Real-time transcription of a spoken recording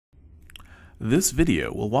This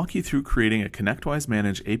video will walk you through creating a ConnectWise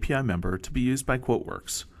Manage API member to be used by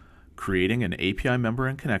QuoteWerks. Creating an API member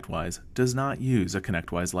in ConnectWise does not use a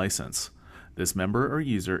ConnectWise license. This member or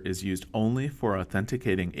user is used only for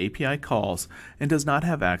authenticating API calls and does not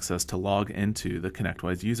have access to log into the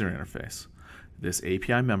ConnectWise user interface. This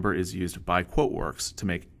API member is used by QuoteWerks to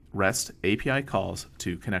make REST API calls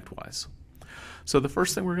to ConnectWise. So the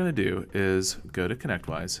first thing we're going to do is go to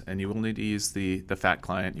ConnectWise, and you will need to use the FAT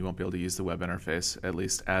client. You won't be able to use the web interface, at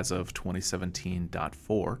least as of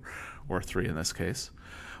 2017.4, or 3 in this case.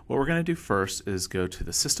 What we're going to do first is go to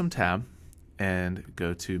the System tab and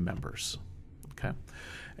go to Members. Okay,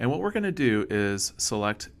 and what we're going to do is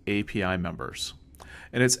select API Members.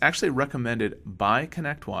 And it's actually recommended by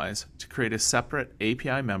ConnectWise to create a separate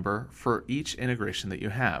API member for each integration that you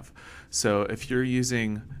have. So if you're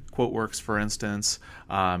using QuoteWerks, for instance,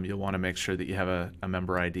 you'll want to make sure that you have a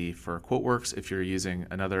member ID for QuoteWerks. If you're using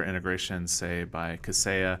another integration, say by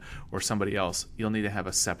Kaseya or somebody else, you'll need to have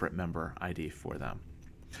a separate member ID for them.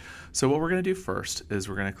 So what we're going to do first is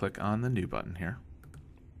we're going to click on the New button here,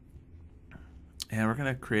 and we're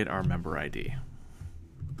going to create our member ID.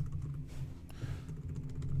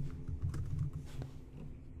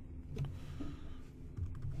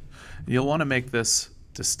 You'll want to make this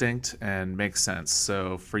distinct and make sense.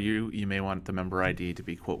 So for you, you may want the member ID to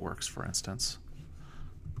be QuoteWerks, for instance.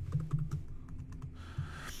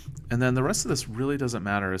 And then the rest of this really doesn't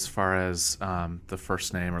matter as far as the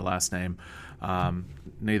first name or last name.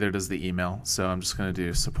 Neither does the email. So I'm just going to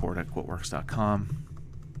do support@quoteworks.com.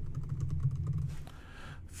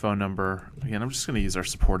 Phone number. Again, I'm just going to use our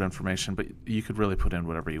support information, but you could really put in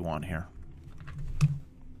whatever you want here.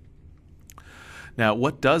 Now,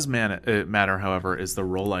 what does matter, however, is the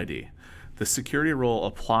role ID. The security role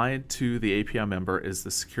applied to the API member is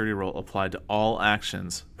the security role applied to all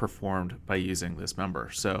actions performed by using this member.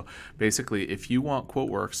 So basically, if you want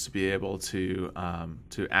QuoteWerks to be able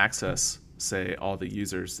to access, say, all the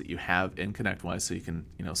users that you have in ConnectWise, so you can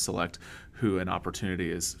select who an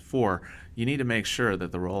opportunity is for, you need to make sure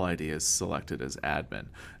that the role ID is selected as admin. And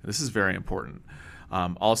this is very important.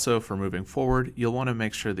 Also, for moving forward, you'll want to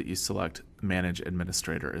make sure that you select Manage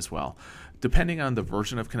Administrator as well. Depending on the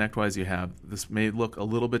version of ConnectWise you have, this may look a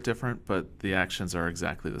little bit different, but the actions are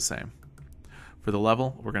exactly the same. For the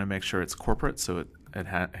level, we're going to make sure it's corporate, so it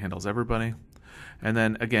handles everybody. And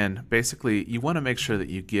then again, basically, you want to make sure that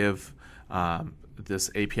you give this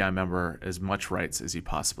API member as much rights as you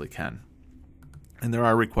possibly can. And there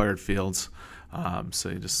are required fields, so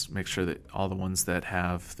you just make sure that all the ones that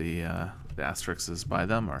have the asterisks by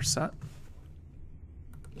them are set.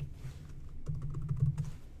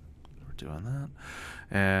 We're doing that.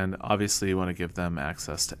 And obviously you want to give them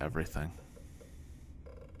access to everything.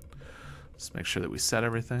 Just make sure that we set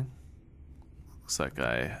everything. Looks like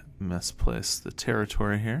I misplaced the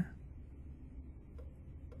territory here.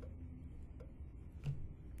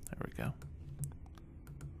 There we go.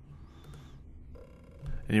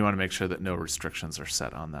 And you want to make sure that no restrictions are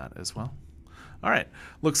set on that as well. All right,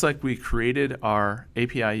 looks like we created our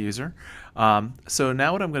API user. So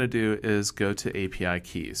now what I'm going to do is go to API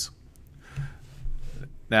keys.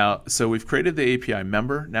 Now, so we've created the API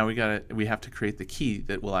member. Now we have to create the key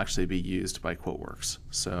that will actually be used by QuoteWerks.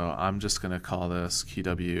 So I'm just going to call this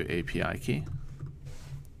QW API key.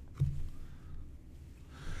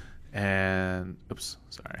 And oops,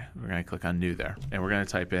 sorry, we're going to click on New there, and we're going to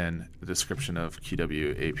type in the description of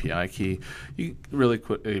QW API key. You can really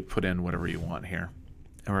put in whatever you want here,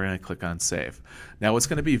 and we're going to click on Save. Now, what's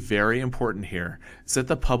going to be very important here is that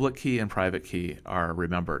the public key and private key are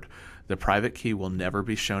remembered. The private key will never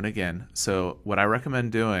be shown again. So what I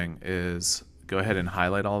recommend doing is go ahead and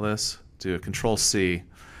highlight all this, do a Control-C,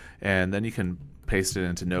 and then you can paste it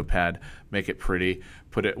into Notepad, make it pretty,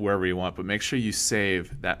 put it wherever you want, but make sure you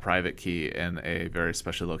save that private key in a very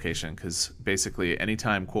special location, because basically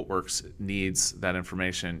anytime QuoteWerks needs that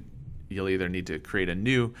information, you'll either need to create a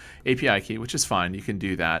new API key, which is fine, you can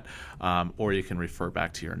do that, or you can refer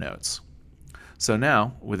back to your notes. So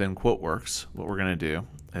now within QuoteWerks, what we're going to do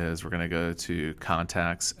is we're going to go to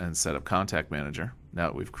Contacts and set up Contact Manager. Now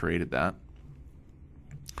that we've created that,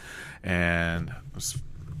 and let's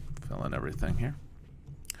fill in everything here.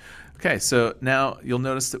 Okay, so now you'll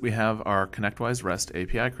notice that we have our ConnectWise REST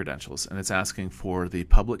API credentials, and it's asking for the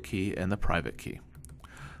public key and the private key.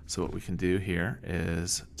 So what we can do here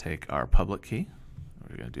is take our public key.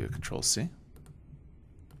 We're going to do a Control-C. We're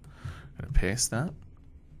going to paste that.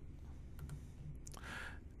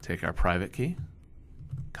 Take our private key,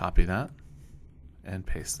 copy that, and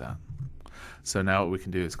paste that. So now what we can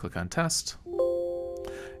do is click on Test,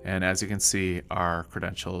 And as you can see, our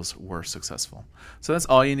credentials were successful. So that's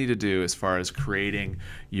all you need to do as far as creating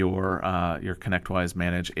your ConnectWise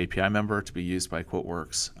Manage API member to be used by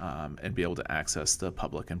QuoteWerks and be able to access the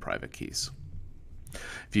public and private keys.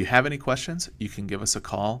 If you have any questions, you can give us a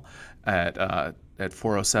call at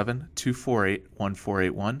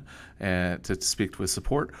 407-248-1481 to speak with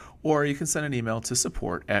support, or you can send an email to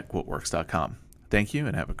support@quoteworks.com. Thank you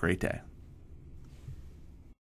and have a great day.